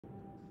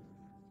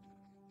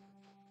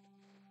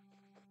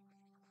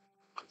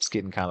It's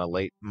getting kind of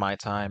late my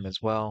time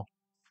as well.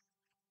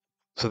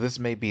 So this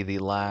may be the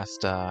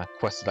last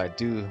quest that I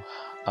do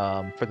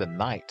for the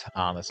night,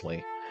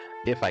 honestly.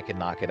 If I can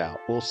knock it out.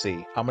 We'll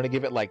see. I'm going to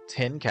give it like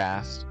 10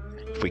 casts.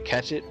 If we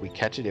catch it, we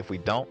catch it. If we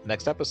don't,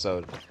 next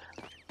episode.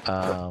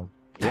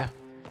 Yeah.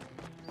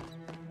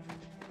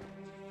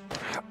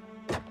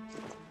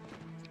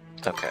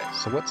 Okay,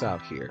 so what's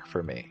out here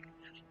for me?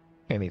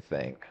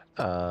 Anything.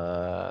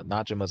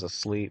 Najima's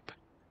asleep.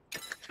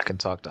 I can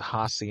talk to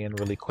Hassian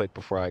really quick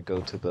before I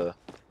go to the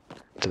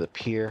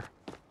pier.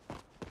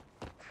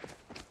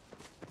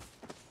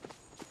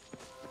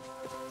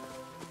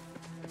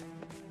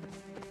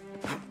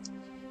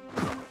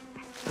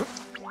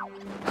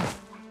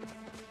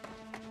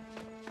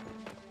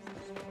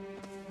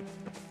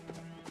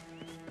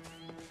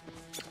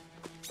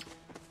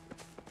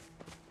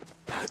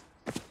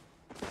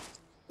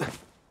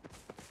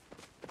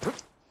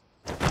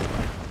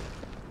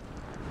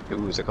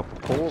 Ooh, there's a couple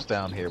poles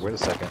down here. Wait a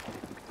second.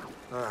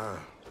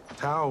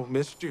 Tao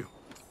missed you.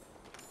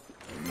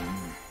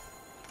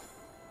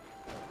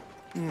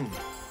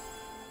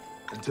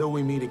 Until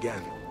we meet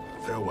again,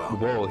 farewell.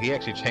 Whoa, he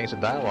actually changed the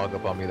dialogue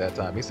up on me that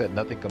time. He said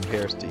nothing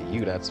compares to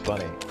you. That's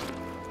funny.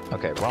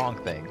 Okay, wrong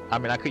thing. I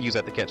mean, I could use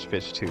that to catch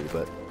fish too,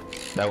 but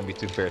that wouldn't be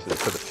too fair for the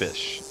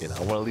fish. You know, I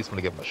at least want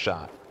to give him a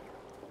shot.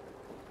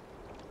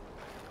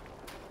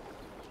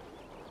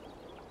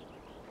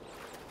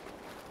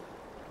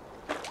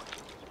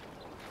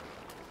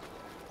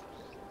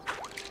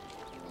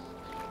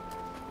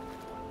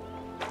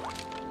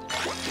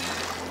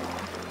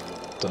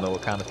 Don't know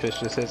what kind of fish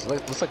this is. It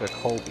looks like a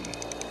Colby.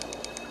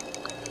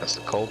 That's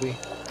a Colby?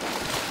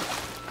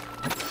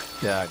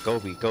 Yeah,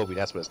 Goby,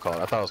 that's what it's called.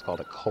 I thought it was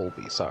called a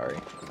Colby, sorry.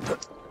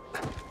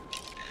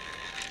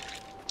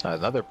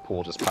 Another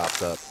pool just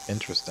popped up.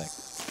 Interesting.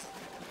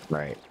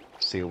 Right.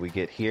 See what we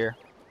get here.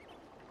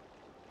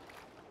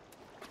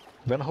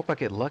 I'm gonna hope I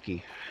get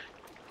lucky.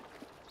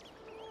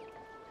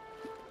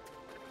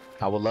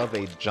 I would love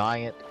a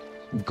giant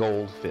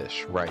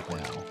goldfish right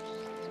now.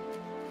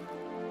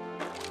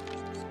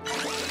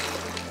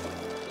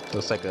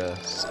 Looks like a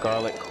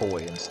scarlet koi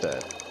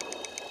instead.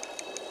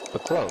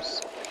 But close.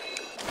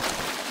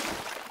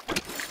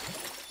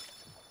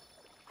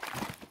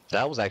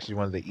 That was actually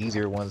one of the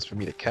easier ones for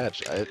me to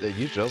catch.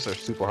 Usually those are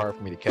super hard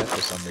for me to catch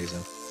for some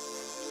reason.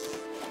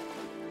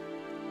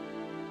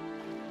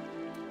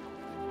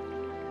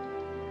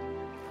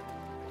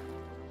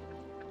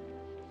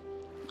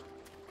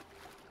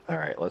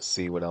 Alright, let's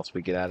see what else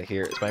we get out of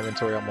here. Is my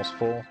inventory almost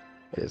full?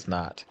 It is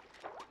not.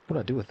 What do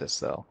I do with this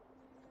though?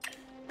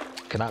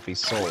 Cannot be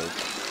sold.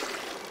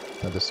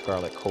 Another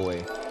scarlet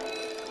koi.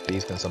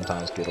 These can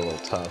sometimes get a little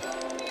tough.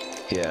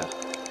 Yeah.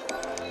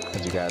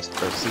 As you guys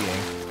are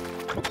seeing.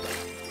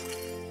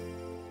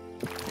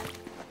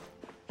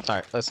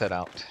 Alright, let's head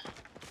out.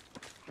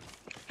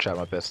 Try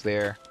my best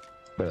there.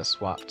 I'm gonna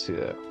swap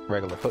to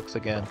regular hooks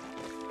again.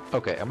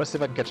 Okay, I'm gonna see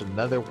if I can catch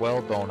another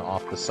whalebone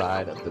off the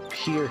side of the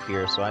pier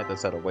here, so I have to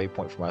set a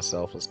waypoint for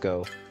myself. Let's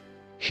go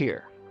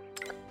here.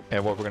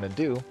 And what we're gonna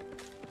do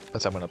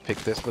is I'm gonna pick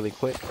this really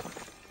quick.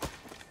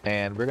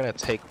 And we're gonna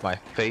take my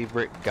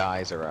favorite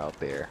geyser out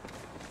there.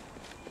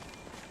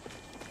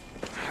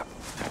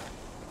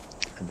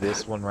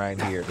 This one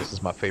right here. This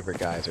is my favorite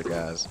geyser,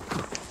 guys.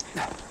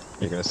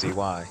 You're gonna see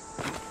why.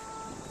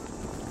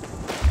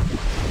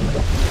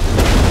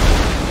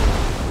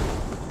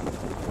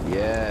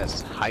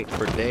 Yes, height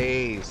for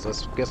days.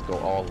 Let's go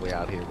all the way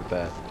out here with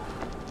that.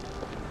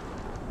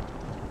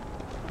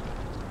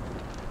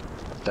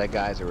 That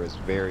geyser is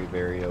very,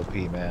 very OP,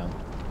 man.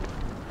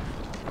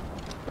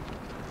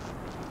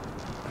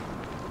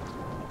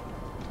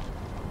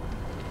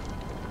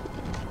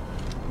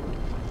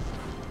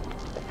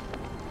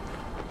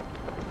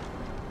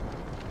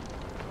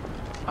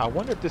 I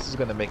wonder if this is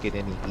going to make it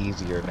any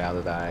easier now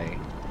that I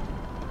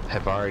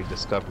have already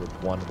discovered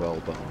one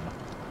whalebone.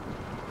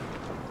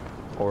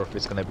 Or if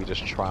it's going to be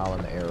just trial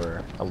and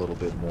error a little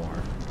bit more.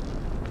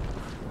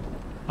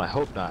 I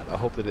hope not. I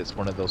hope that it's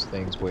one of those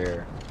things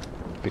where,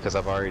 because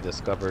I've already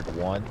discovered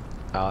one,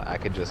 I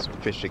can just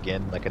fish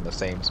again, like in the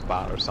same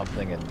spot or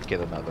something, and get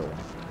another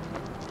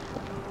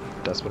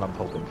one. That's what I'm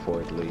hoping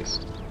for, at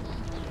least.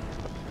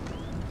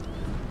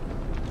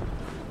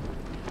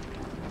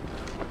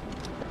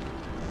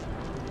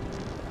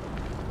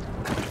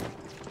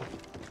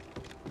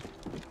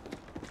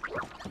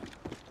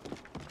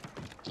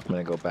 I'm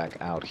gonna go back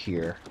out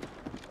here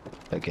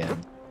again.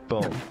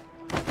 Boom.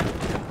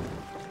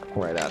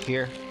 Right out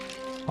here,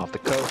 off the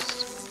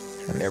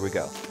coast, and there we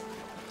go.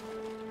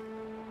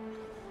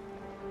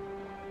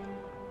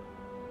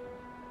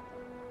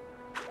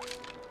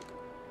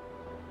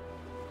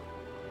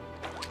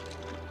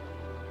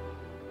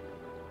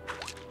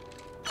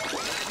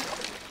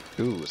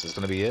 Ooh, is this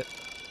gonna be it?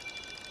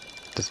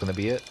 This gonna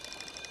be it?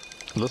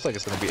 It looks like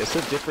it's gonna be. It's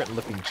a different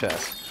looking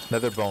chest.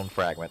 Another bone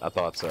fragment. I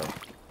thought so.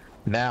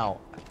 Now,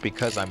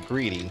 because I'm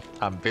greedy,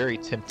 I'm very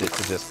tempted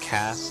to just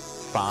cast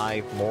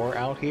 5 more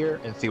out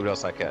here and see what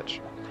else I catch.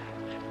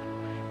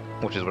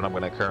 Which is what I'm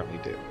going to currently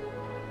do.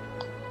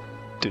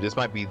 Dude, this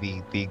might be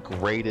the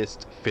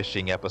greatest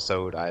fishing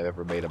episode I've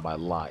ever made in my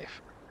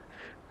life.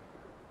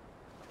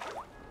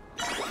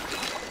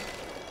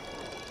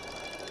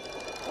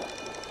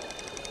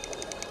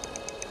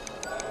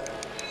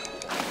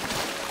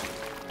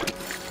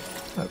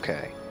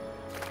 Okay.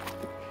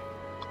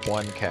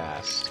 One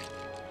cast.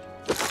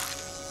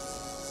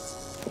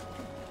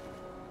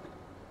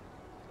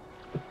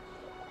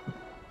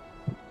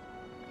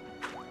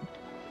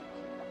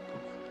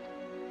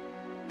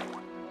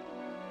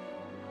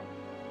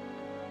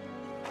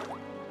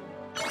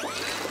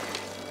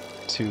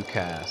 Two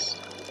cast.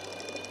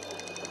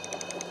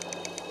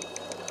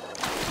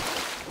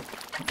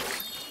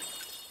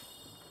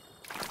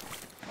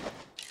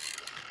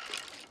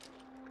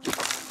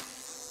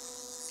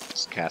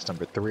 It's cast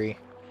number 3.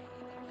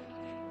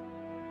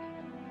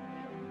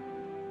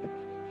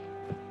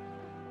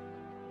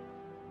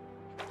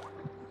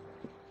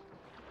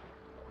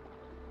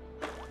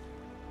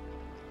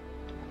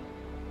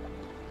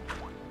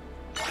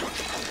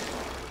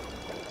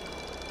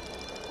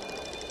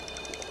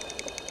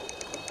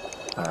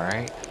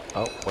 Alright.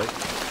 Oh, wait.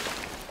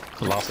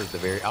 Lost at the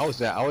very... I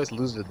always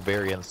lose at the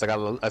very end.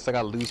 So I still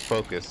gotta lose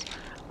focus.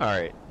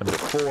 Alright. Number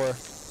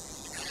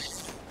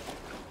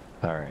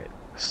 4. Alright.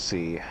 Let's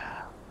see.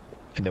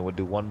 And then we'll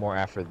do one more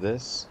after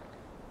this.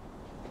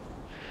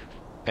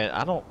 And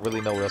I don't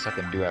really know what else I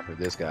can do after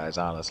this, guys,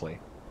 honestly.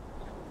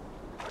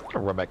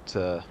 I'll run back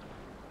to...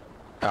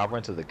 I'll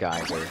run to the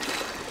geyser.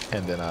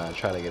 And then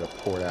try to get a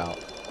port out.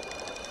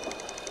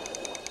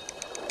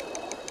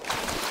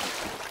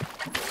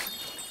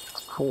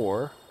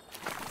 Four.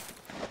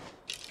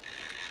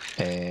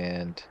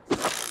 And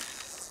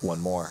one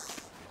more.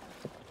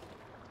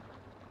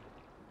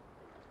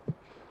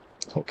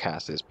 We'll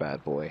cast this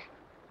bad boy.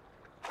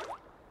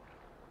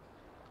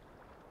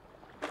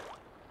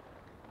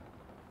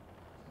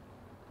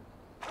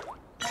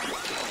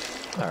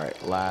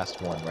 Alright,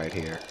 last one right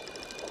here.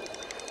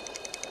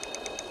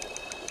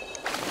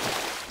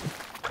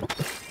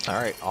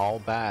 Alright, all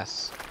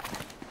bass.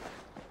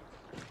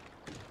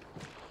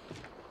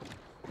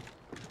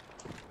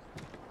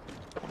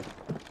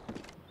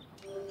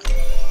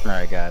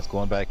 Alright guys,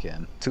 going back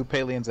in. 2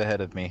 Palians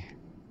ahead of me.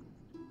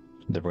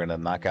 Then we're gonna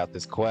knock out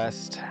this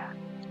quest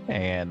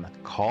and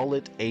call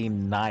it a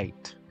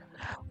night.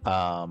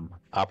 I'll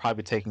probably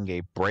be taking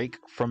a break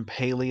from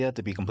Palia,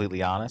 to be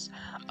completely honest.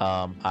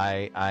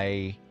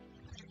 I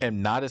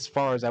am not as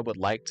far as I would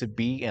like to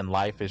be in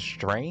Life is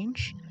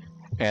Strange.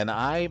 And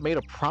I made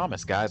a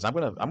promise, guys. I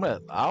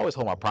always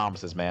hold my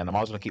promises, man. I'm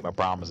always gonna keep my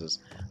promises.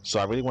 So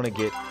I really want to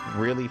get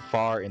really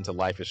far into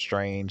Life is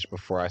Strange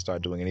before I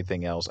start doing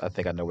anything else. I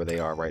think I know where they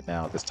are right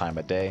now at this time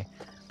of day.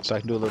 So I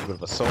can do a little bit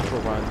of a social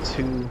run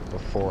too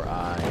before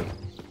I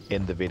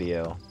end the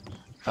video.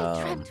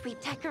 I dreamt we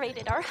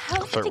decorated our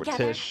house Flirt with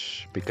together.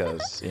 Tish,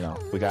 because, you know,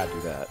 we gotta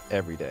do that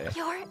every day.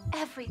 You're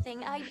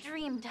everything I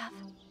dreamed of.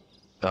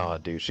 Oh,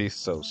 dude, she's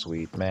so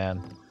sweet,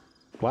 man.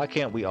 Why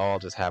can't we all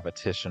just have a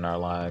Tish in our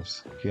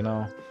lives, you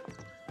know?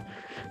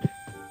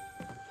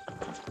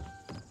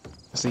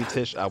 See,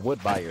 Tish, I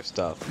would buy your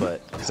stuff,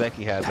 but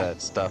Zeki has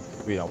that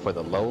stuff, you know, for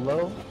the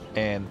low,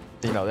 and,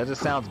 you know, that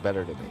just sounds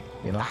better to me,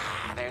 you know?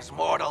 There's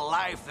more to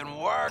life than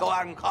work. Go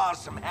out and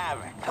cause some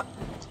havoc.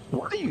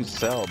 What do you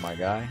sell, my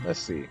guy? Let's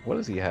see. What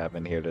does he have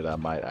in here that I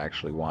might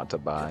actually want to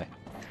buy?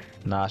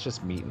 Nah, it's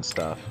just meat and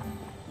stuff.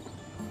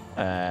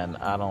 And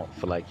I don't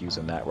feel like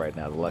using that right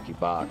now, the lucky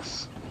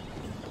box.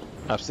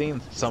 I've seen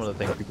some of the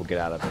things people get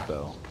out of it,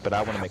 though, but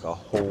I want to make a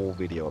whole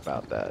video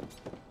about that.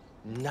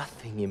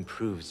 Nothing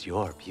improves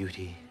your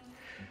beauty.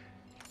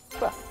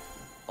 Well,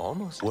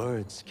 almost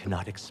words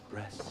cannot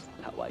express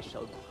how I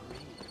shall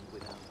grieve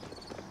without.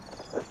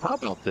 How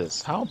about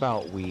this? How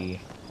about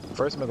we...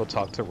 First, I'm going to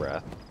go talk to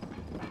Wrath.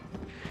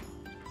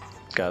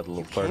 Got a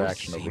little flirt can't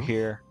action over sing?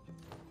 here.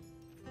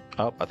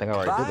 Oh, I think I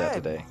already did that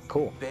today.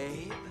 Cool.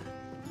 Babe.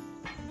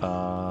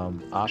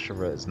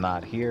 Ashura is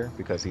not here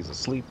because he's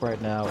asleep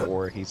right now,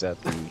 or he's at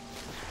the,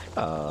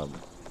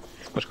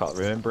 what you call it,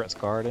 Remembrance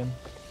Garden.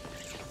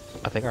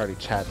 I think I already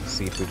chatted with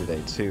Seafood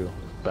today too,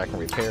 but I can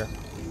repair.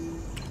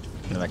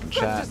 And then I can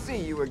chat, Good to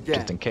see you again.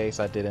 just in case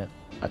I didn't.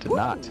 I did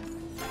not.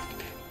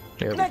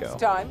 There we go. Next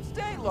time,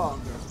 stay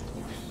longer.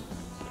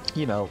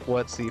 You know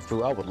what,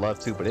 Seafood? I would love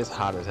to, but it's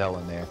hot as hell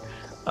in there.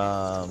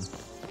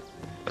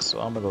 So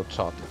I'm gonna go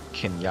talk to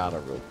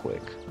Kenyatta real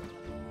quick.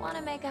 Want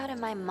to make out in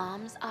my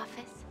mom's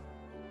office?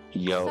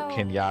 Yo, So,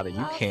 Kenyatta,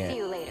 I'll see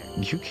you later.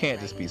 you can't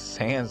just be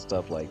saying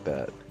stuff like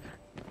that.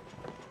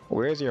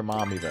 Where's your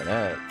mom even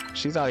at?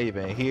 She's not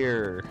even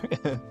here.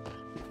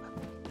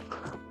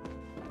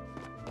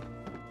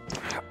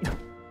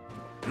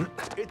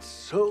 It's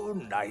so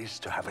nice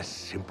to have a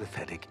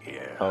sympathetic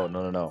ear. Oh,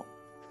 no, no, no.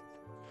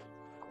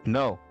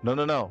 No, no,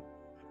 no, no.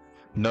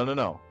 No, no,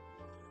 no.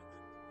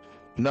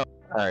 No.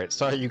 Alright,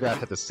 sorry you guys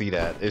have to see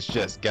that. It's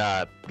just,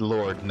 God,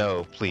 Lord,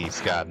 no,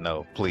 please, God,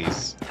 no,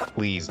 please.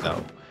 Please,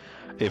 no.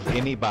 If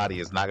anybody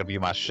is not gonna be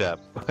my Shepp,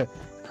 it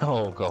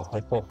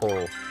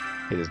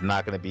is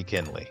not gonna be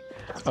Kenli.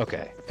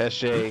 Okay,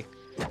 SJ,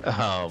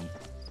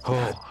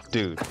 oh,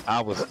 dude,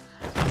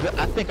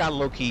 I think I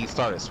low-key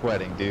started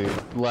sweating, dude.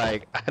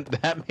 Like,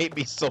 that made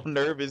me so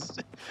nervous.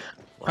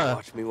 Wanna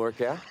watch me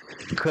work out?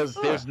 Because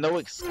there's no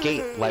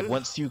escape. Like,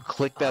 once you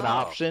click that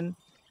option,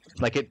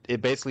 like,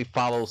 it basically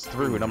follows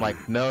through. And I'm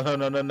like, no, no,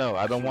 no, no, no.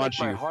 I don't want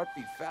My you. heart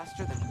beat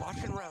faster than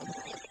watching round.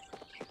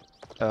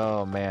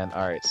 Oh, man.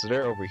 All right, so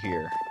they're over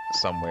here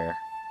somewhere.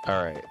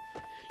 All right.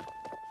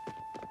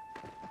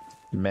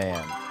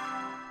 Man.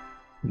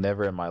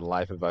 Never in my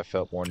life have I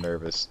felt more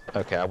nervous.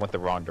 Okay, I went the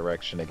wrong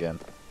direction again.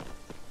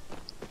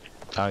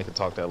 I don't need to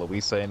talk to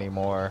Eloisa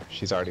anymore.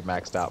 She's already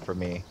maxed out for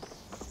me.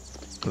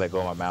 Let go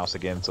of my mouse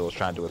again, so I was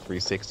trying to do a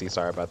 360.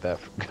 Sorry about that,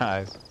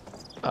 guys.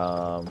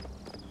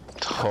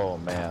 Oh,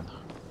 man.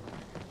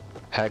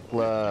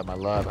 Hecla, my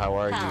love, how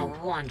are How you?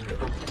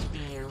 wonderful to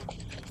see you.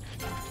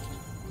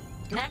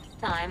 Next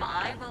time,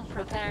 I will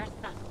prepare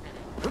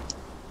sustenance.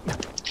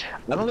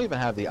 I don't even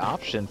have the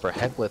option for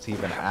Hecla to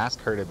even ask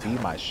her to be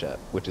my Shepp,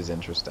 which is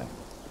interesting.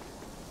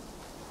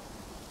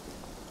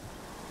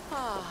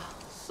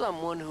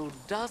 Someone who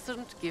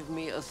doesn't give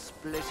me a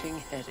splitting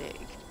headache.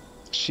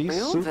 She's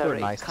You're super very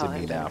nice to me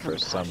kind now and for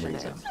some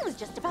compassionate. reason. I was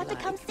just about to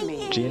come Like see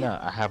me. you. Gina,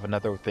 I have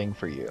another thing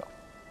for you.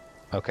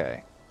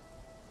 Okay.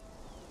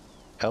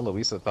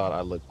 Eloisa thought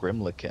I looked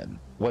grim-looking.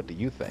 What do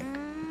you think?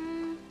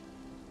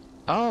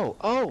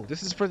 Oh,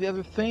 this is for the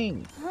other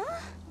thing. Huh?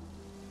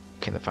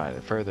 Can I find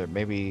it further?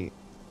 Maybe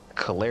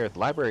Claire at the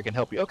library can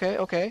help you. Okay,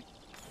 okay.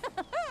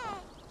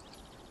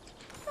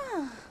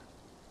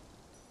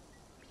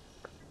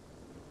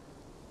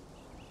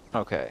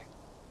 Okay.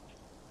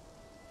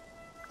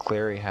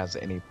 Clary has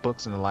any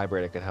books in the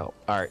library that could help.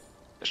 Alright,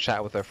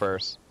 chat with her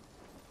first.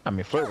 I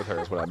mean, flirt with her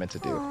is what I meant to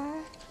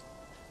do.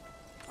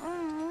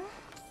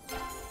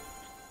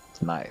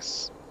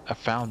 Nice. I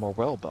found more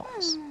whale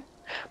bones.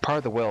 Part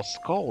of the whale's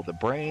skull, the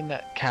brain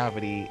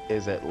cavity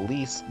is at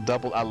least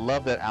double. I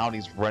love that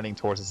Auni's running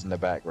towards us in the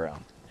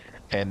background.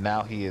 And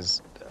now he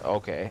is...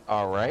 Okay,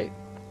 alright.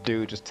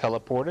 Dude just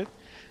teleported.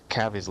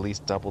 Cavity is at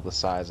least double the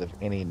size of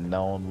any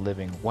known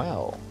living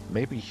whale.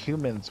 Maybe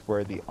humans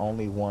were the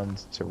only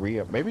ones to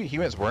Maybe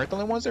humans weren't the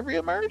only ones that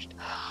re-emerged?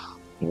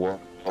 Whoa.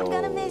 I'm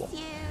gonna miss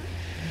you.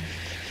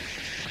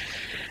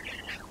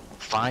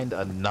 Find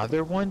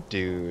another one?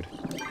 Dude.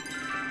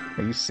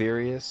 Are you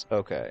serious?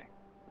 Okay.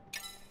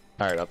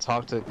 Alright, I'll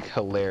talk to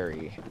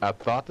Kaleri. I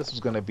thought this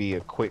was gonna be a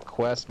quick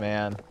quest,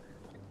 man.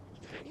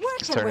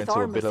 It's Working turned with into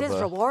a Ormus bit of is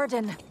a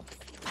rewarding.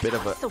 bit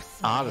of a So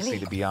odyssey, smelly.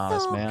 to be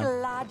honest, so man.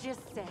 Glad you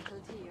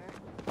settled here.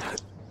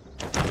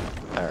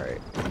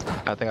 Alright.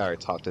 I think I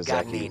already talked to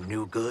Got any Zeki.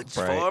 new goods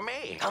Right. for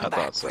me? Come I back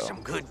thought for so.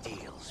 some good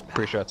deals.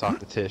 Pretty sure I talked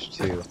to Tish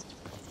too.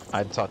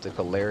 I'd talk to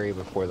Kaleri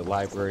before the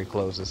library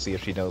closes, see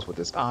if she knows what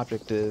this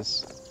object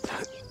is.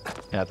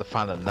 And I have to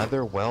find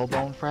another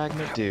whalebone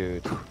fragment?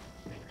 Dude.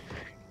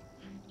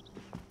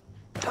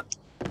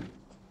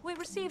 We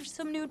received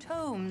some new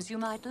tomes you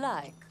might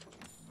like.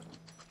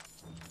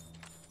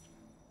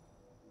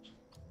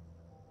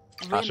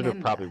 I should have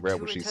Remember probably read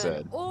to what she return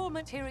said. All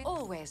material.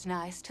 Always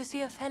nice to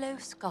see a fellow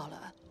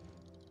scholar.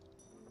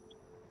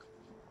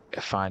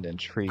 I find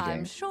intriguing.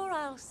 I'm sure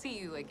I'll see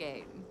you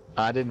again.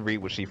 I didn't read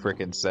what she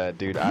freaking said,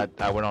 dude. I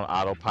went on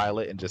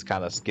autopilot and just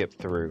kind of skipped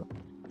through.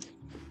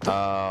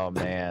 Oh,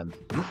 man.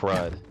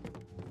 Crud.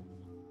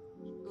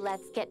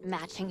 Let's get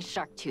matching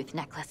shark tooth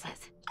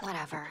necklaces.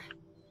 Whatever.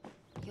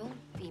 You'll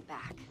be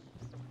back.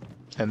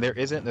 And there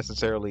isn't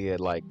necessarily a,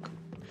 like,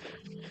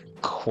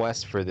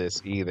 quest for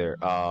this either.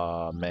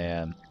 Oh,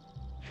 man.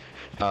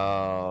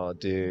 Oh,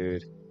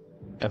 dude.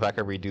 If I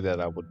could redo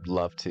that, I would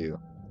love to.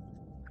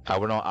 I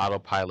went on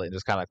autopilot and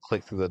just kind of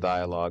clicked through the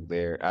dialogue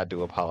there. I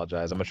do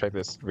apologize. I'm gonna check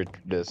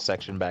this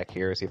section back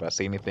here, see if I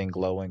see anything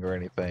glowing or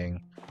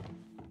anything.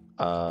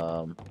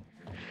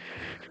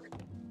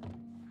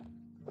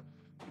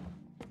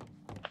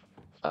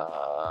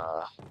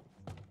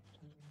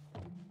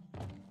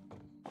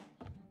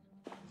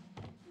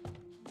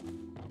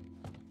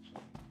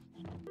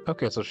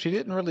 Okay, so she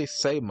didn't really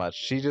say much.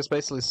 She just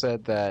basically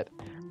said that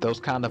those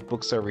kind of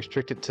books are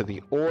restricted to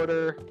the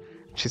order.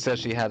 She said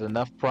she had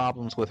enough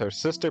problems with her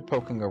sister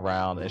poking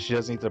around, and she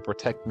doesn't need to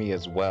protect me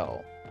as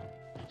well.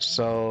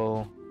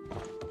 So,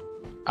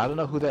 I don't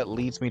know who that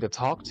leads me to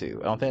talk to.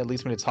 I don't think it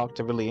leads me to talk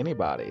to really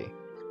anybody.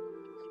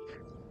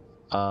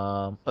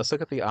 Let's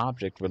look at the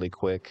object really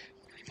quick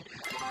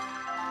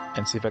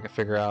and see if I can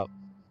figure out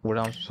what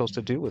I'm supposed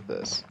to do with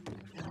this.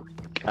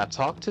 I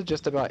talked to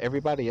just about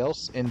everybody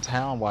else in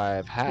town while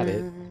I've had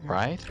it,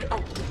 right?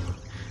 Oh.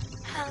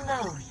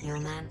 Hello,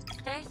 human.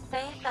 Stay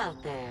safe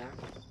out there.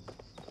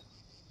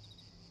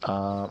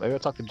 Maybe I'll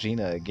talk to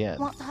Gina again.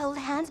 Want to hold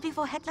hands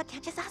before Hecla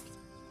catches us?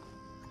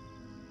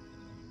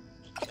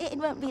 It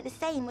won't be the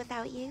same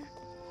without you.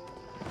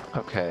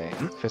 Okay,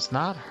 if it's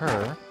not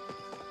her...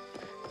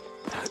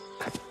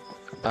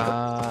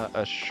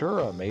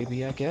 Ashura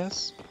maybe, I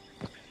guess?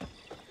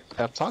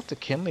 I've talked to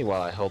Kenli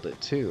while I held it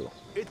too.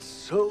 It's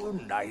so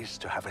nice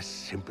to have a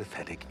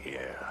sympathetic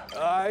ear.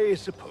 I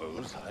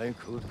suppose I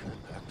could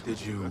get back to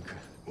Did you work.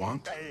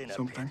 want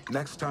something?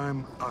 Next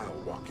time, I'll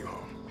walk you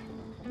home.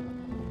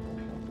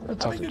 I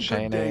talked Having to a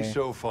good day Chane.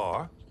 so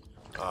far.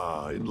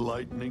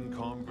 Enlightening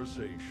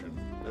conversation,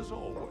 as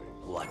always.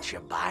 What you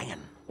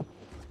buying?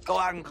 Go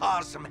out and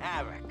cause some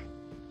havoc.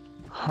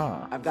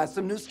 Huh. I've got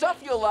some new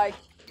stuff you'll like.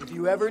 If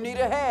you ever need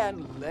a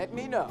hand, let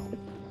me know.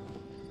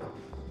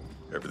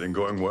 Everything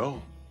going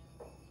well?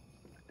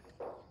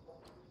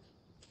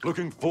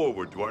 Looking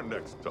forward to our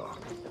next talk.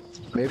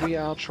 Maybe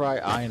I'll try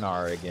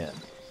Einar again.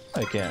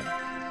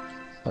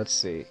 Let's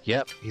see.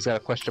 Yep, he's got a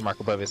question mark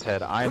above his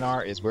head.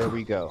 Einar is where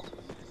we go.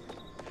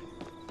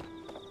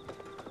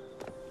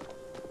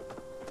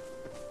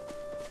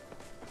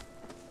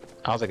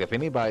 I was like, if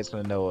anybody's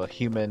gonna know a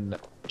human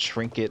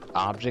trinket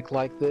object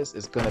like this,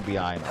 it's gonna be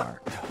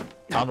Einar.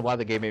 I don't know why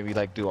the game made me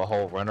like do a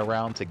whole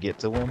runaround to get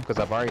to him, because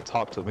I've already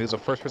talked to him. He was the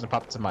first person that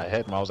popped into my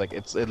head, and I was like,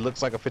 it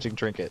looks like a fishing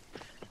trinket.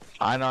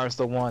 Einar's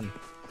the one.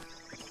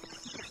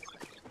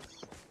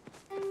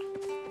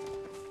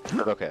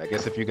 Okay, I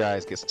guess if you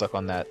guys get stuck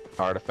on that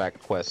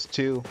artifact quest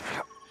too,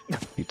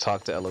 you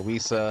talk to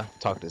Eloisa,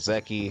 talk to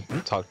Zeki,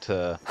 talk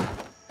to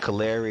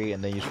Kaleri,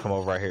 and then you should come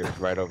over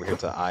right over here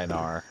to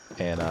Einar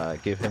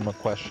and give him a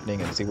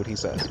questioning and see what he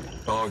says.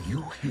 Are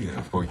you here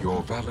for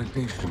your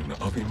validation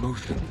of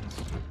emotions?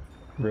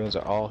 Runes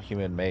are all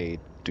human-made.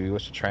 Do you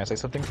wish to translate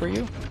something for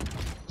you?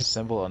 The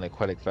symbol on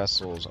aquatic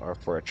vessels are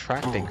for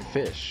attracting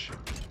fish.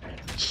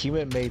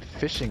 Human-made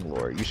fishing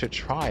lure. You should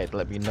try it.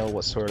 Let me know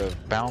what sort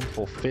of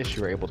bountiful fish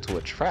you're able to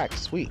attract.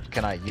 Sweet.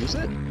 Can I use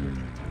it?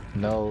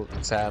 No,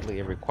 sadly,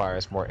 it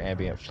requires more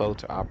ambient flow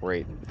to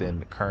operate than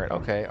the current.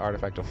 Okay,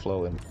 artifact of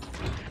flow. And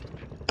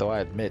though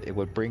I admit it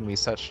would bring me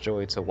such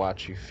joy to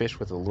watch you fish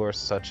with a lure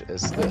such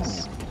as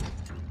this.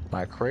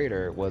 My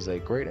creator was a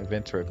great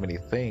inventor of many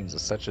things,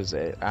 such as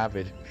an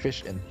avid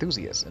fish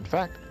enthusiast. In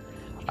fact,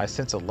 I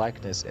sense a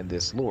likeness in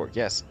this lure.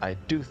 Yes, I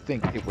do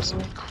think it was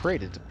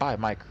created by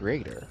my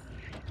creator.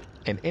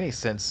 In any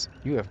sense,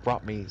 you have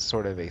brought me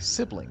sort of a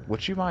sibling.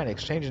 Would you mind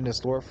exchanging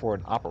this lure for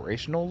an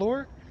operational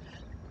lure?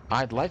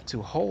 I'd like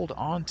to hold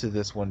on to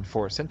this one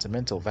for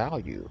sentimental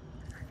value.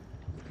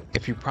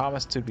 If you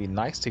promise to be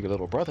nice to your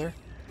little brother,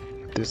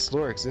 this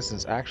lure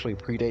existence actually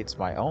predates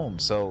my own,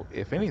 so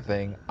if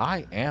anything,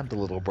 I am the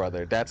little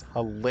brother. That's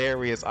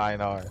hilarious,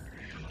 Einar.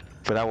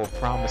 But I will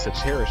promise to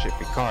cherish it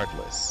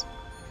regardless.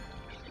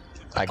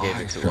 I gave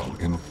it to him. I shall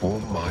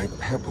inform my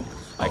pebbles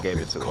I gave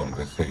it to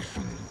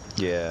conversation.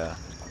 Yeah.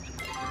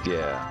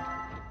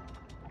 Yeah.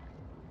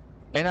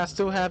 And I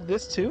still have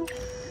this too?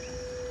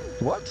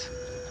 What?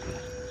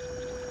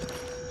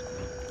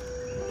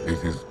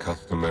 It is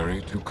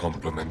customary to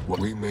compliment what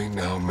we may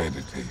now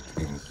meditate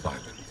in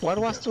silence. Why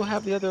do I still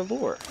have the other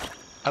lure?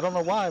 I don't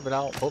know why, but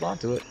I'll hold on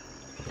to it.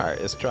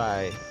 Alright, let's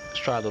try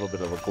a little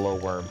bit of a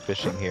glowworm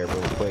fishing here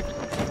real quick.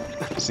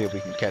 See if we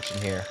can catch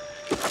him here.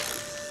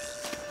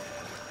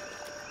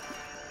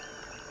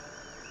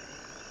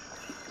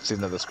 See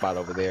another spot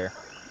over there.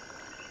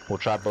 We'll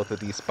try both of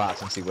these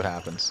spots and see what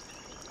happens.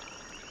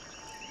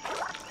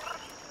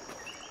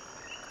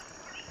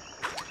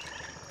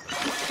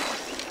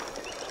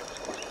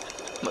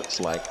 Looks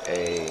like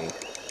a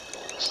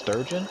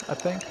sturgeon, I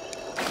think.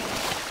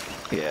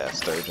 Yeah,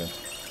 sturgeon.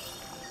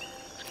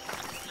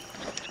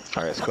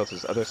 Alright, let's go to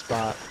this other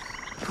spot.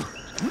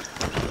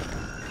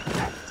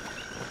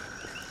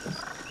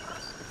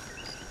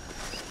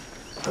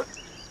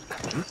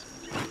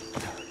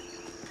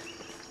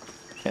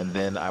 And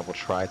then I will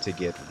try to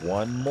get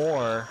one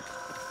more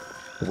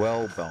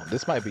whalebone.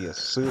 This might be a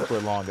super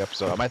long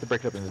episode. I might have to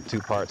break it up into 2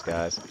 parts,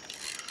 guys.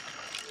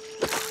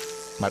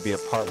 Might be a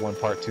part 1,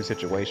 part 2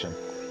 situation.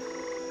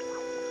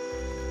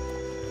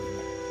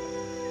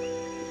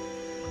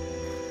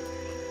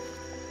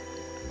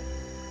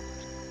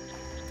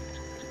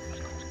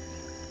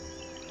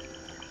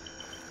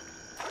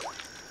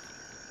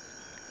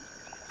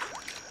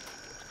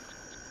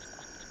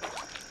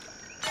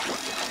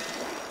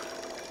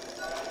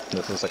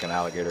 This looks like an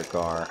alligator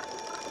gar.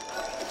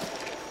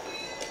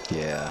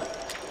 Yeah.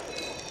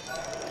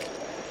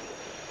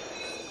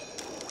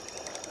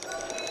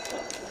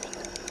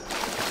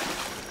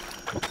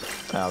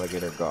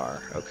 Alligator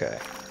gar. Okay.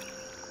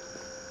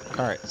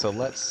 Alright, so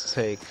let's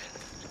take...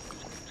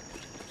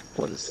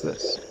 What is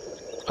this?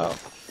 Oh.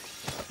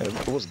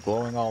 It was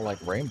glowing all like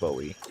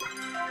rainbowy.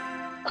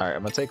 Alright,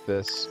 I'm gonna take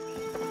this.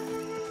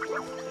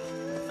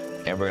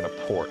 And we're gonna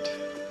port.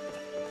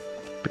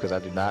 Because I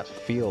do not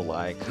feel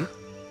like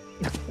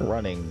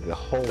running the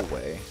whole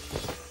way,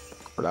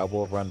 but I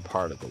will run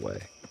part of the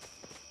way.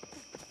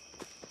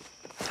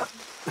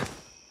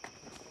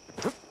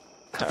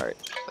 Alright,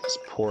 let's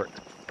port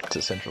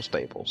to Central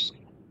Stables.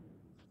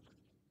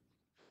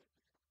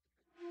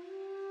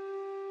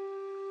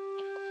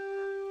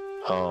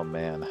 Oh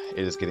man, it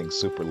is getting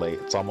super late.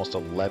 It's almost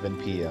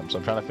 11 p.m. so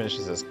I'm trying to finish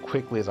this as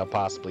quickly as I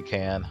possibly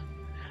can.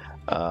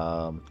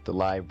 The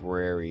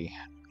library,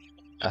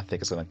 I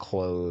think, is going to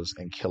close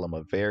in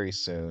Kilima very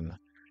soon.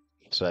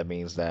 So that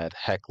means that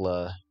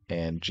Hekla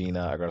and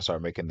Jina are going to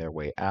start making their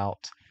way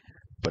out.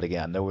 But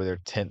again, I know where their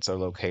tents are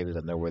located. I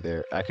know where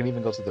they're... I can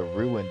even go to the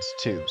ruins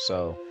too.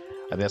 So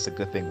I think that's a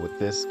good thing with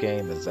this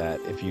game, is that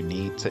if you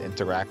need to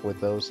interact with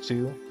those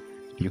two,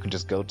 you can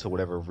just go to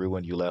whatever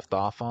ruin you left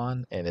off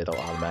on, and it'll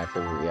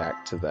automatically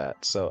react to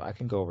that. So I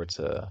can go over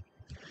to,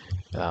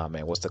 oh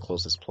man, what's the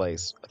closest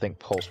place? I think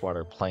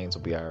Pulsewater Plains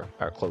will be our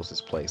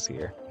closest place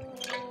here.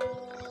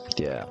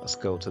 Yeah, let's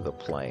go to the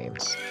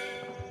plains.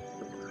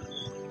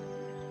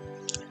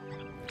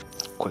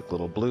 Quick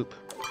little bloop.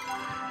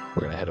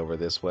 We're gonna head over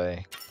this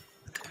way,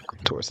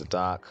 towards the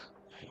dock.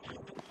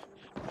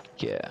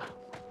 Yeah.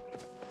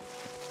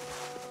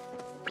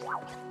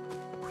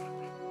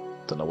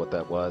 Don't know what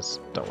that was.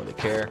 Don't really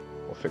care.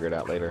 We'll figure it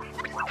out later.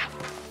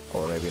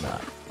 Or maybe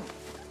not.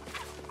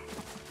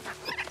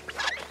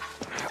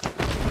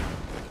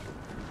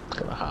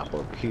 Gonna hop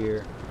over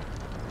here.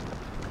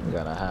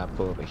 Gonna hop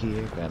over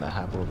here. Gonna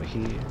hop over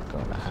here.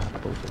 Gonna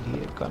hop over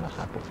here. Gonna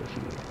hop over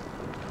here.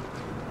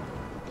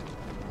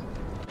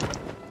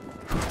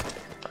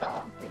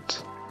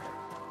 Alright.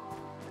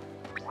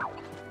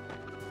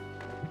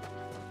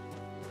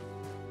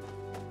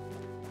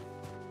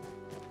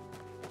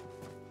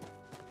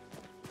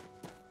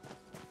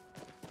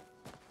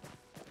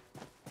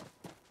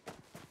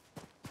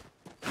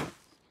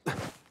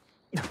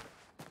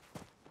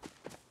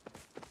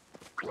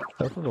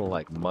 Those little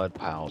like mud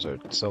piles are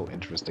so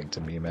interesting to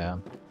me,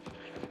 man.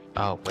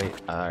 Oh wait,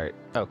 alright,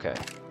 okay.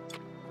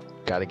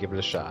 Gotta give it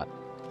a shot.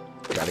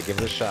 Gotta give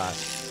it a shot.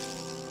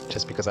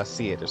 Just because I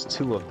see it, there's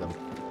two of them.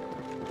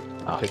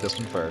 I'll hit this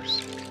one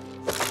first.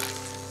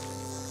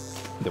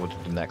 Then we'll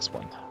do the next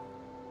one.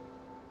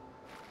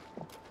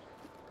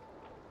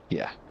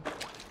 Yeah.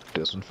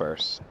 Do this one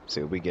first.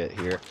 See what we get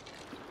here.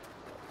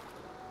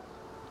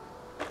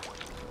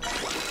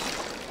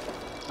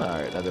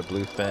 Alright, another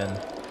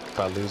bluefin. If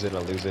I lose it,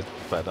 I'll lose it.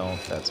 If I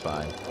don't, that's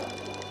fine.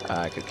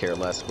 I could care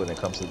less when it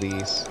comes to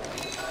these.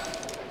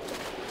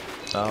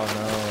 Oh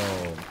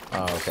no.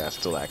 Oh, okay, I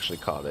still actually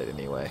caught it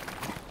anyway.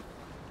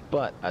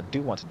 But I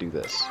do want to do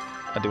this.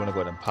 I do want to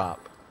go ahead and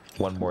pop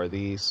one more of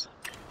these.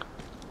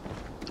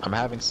 I'm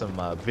having some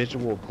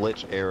visual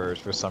glitch errors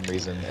for some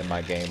reason in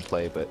my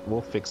gameplay, but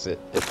we'll fix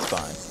it. It's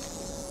fine.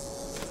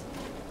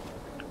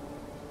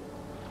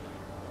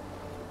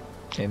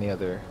 Any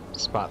other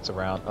spots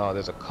around? Oh,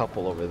 there's a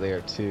couple over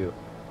there too.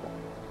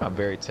 I'm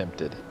very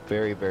tempted.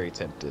 Very, very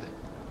tempted.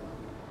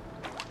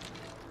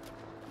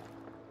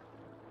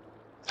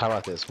 How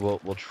about this? We'll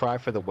try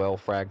for the well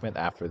fragment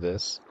after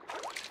this.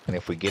 And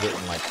if we get it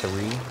in like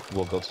 3,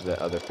 we'll go to that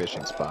other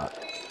fishing spot.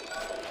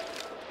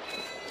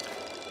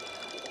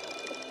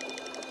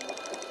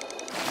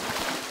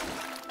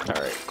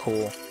 Alright,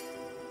 cool.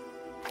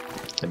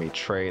 Let me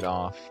trade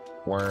off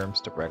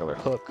worms to regular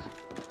hook.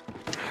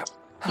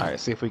 Alright,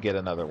 see if we get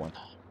another one.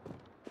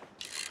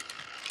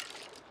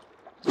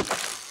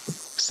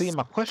 See,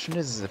 my question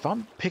is if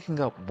I'm picking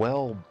up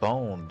well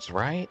bones,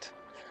 right?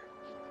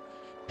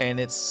 And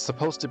it's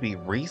supposed to be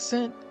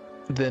recent,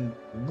 then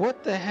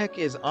what the heck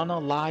is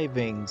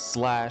unaliving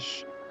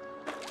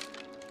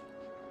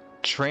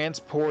 /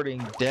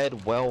 transporting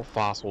dead well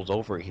fossils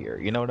over here?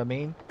 You know what I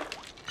mean?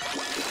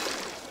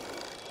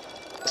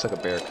 It's like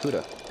a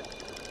barracuda.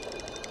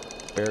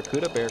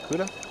 Barracuda,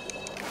 barracuda?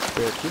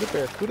 Barracuda,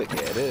 barracuda?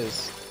 Yeah, it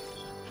is.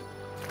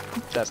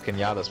 That's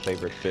Kenyatta's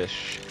favorite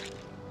fish.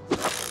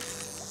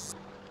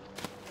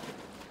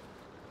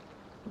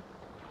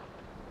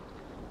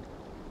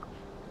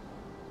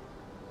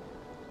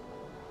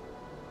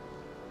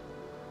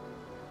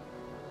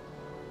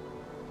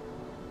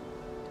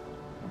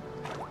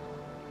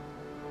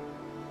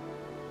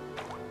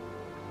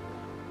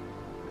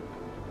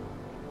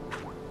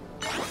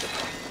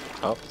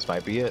 Oh, this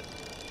might be it.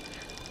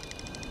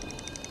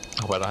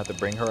 Hope I don't have to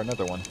bring her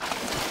another one.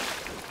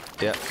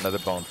 Yep, another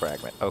bone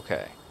fragment.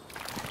 Okay.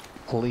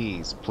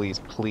 Please, please,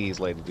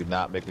 please, lady, do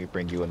not make me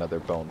bring you another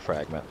bone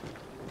fragment.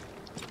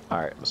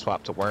 Alright, we'll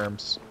swap to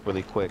worms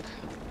really quick.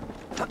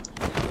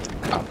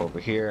 Hop over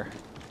here.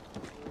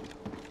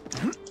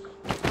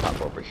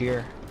 Hop over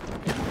here.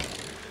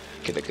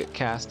 Get a good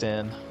cast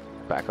in.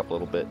 Back up a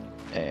little bit.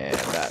 And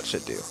that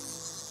should do.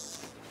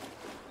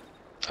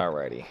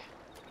 Alrighty.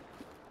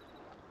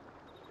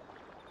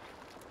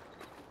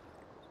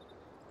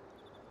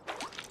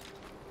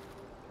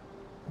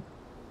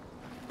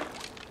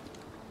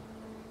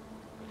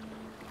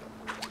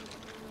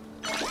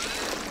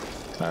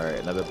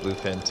 Alright, another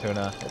bluefin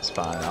tuna. It's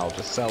fine, I'll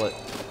just sell it.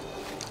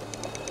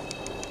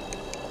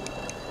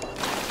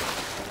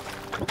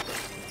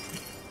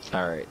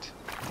 Alright.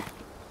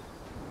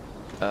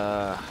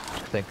 I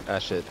think I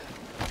should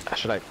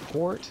I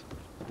port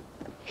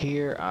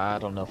here? I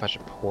don't know if I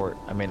should port.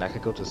 I mean, I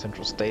could go to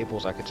Central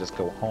Stables, I could just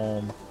go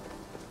home.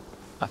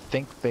 I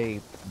think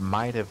they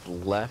might have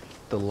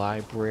left the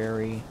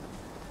library,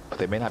 but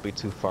they may not be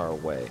too far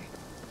away.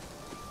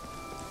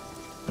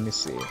 Let me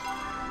see.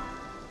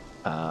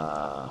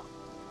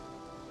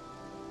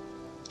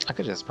 I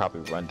could just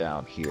probably run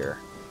down here.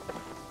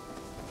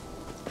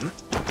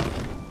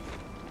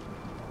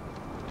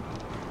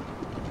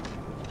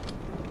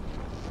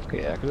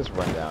 Yeah, I could just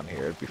run down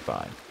here, it'd be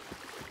fine.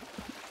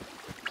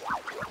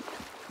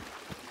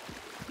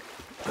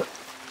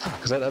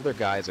 Because that other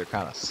guys are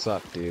kind of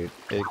suck, dude.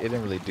 It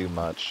didn't really do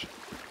much.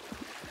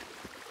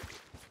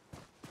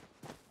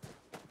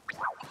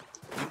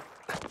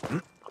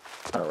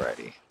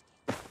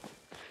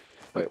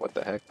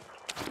 What the heck?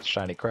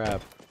 Shiny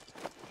crab.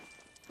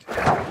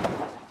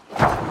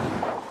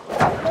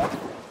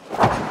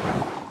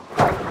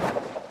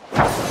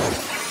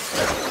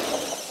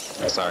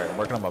 Sorry, I'm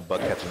working on my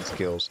bug catching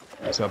skills.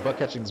 So my bug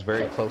catching is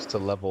very close to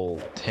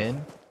level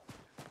 10.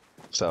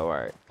 So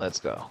alright, let's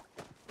go.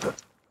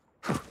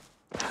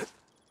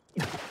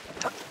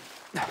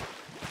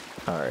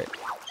 Alright.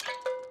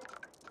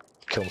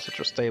 Kill the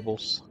Citrus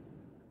Stables.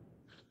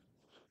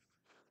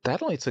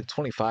 That only took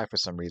 25 for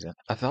some reason.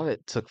 I thought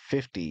it took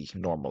 50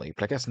 normally,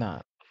 but I guess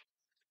not.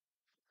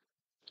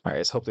 Alright,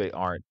 let's hope they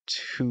aren't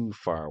too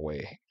far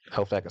away.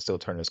 Hopefully I can still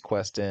turn this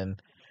quest in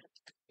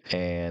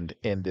and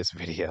end this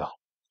video.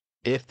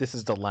 If this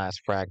is the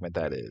last fragment,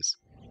 that is.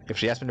 If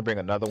she asks me to bring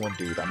another one,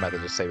 dude, I might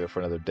have just save it for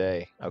another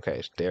day.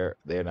 Okay, they're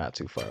not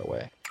too far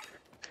away.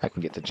 I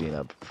can get to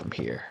Jina from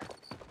here.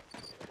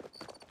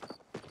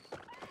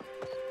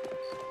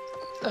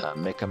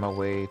 Making my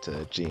way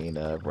to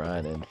Jina,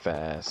 running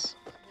fast.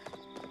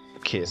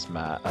 Kiss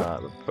my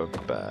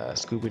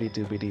scoobity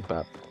doobity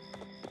bop.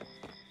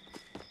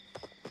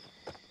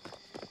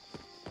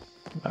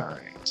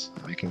 Alright,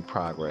 making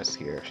progress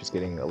here. She's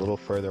getting a little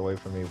further away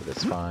from me, but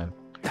it's fine.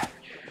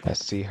 I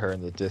see her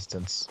in the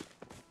distance.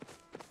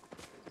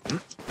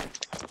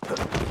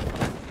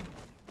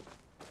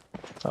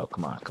 Oh,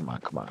 come on, come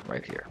on, come on,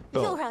 right here.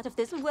 Boom. You're out of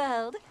this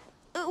world.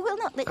 We'll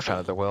not let I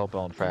found the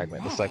whalebone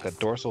fragment. It's like a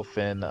dorsal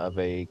fin of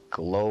a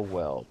glow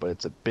well, but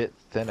it's a bit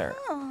thinner.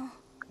 Oh.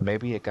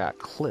 Maybe it got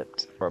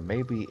clipped, or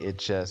maybe it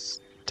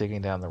just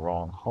digging down the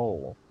wrong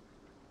hole.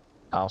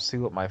 I'll see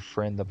what my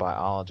friend the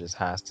biologist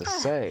has to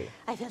say.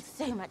 I feel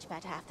so much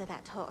better after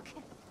that talk.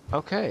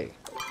 Okay.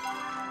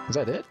 Is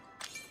that it?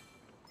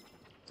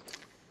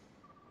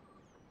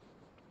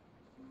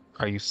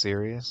 Are you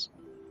serious?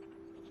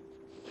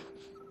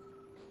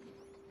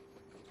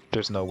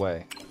 There's no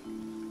way.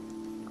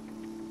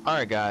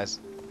 Alright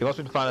guys, he wants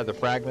me to find out the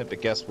fragment, but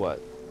guess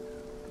what?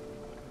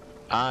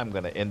 I'm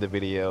gonna end the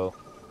video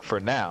for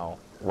now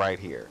right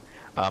here.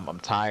 I'm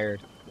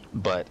tired,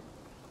 but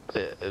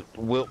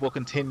we'll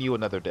continue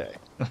another day.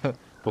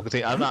 We'll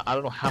continue. I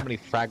don't know how many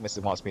fragments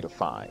it wants me to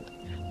find.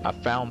 I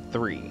found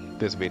 3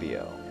 this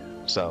video,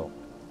 so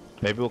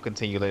maybe we'll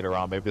continue later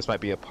on. Maybe this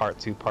might be a part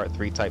 2, part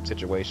 3 type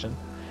situation.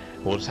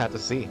 We'll just have to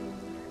see.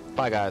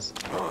 Bye guys.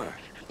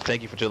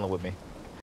 Thank you for chilling with me.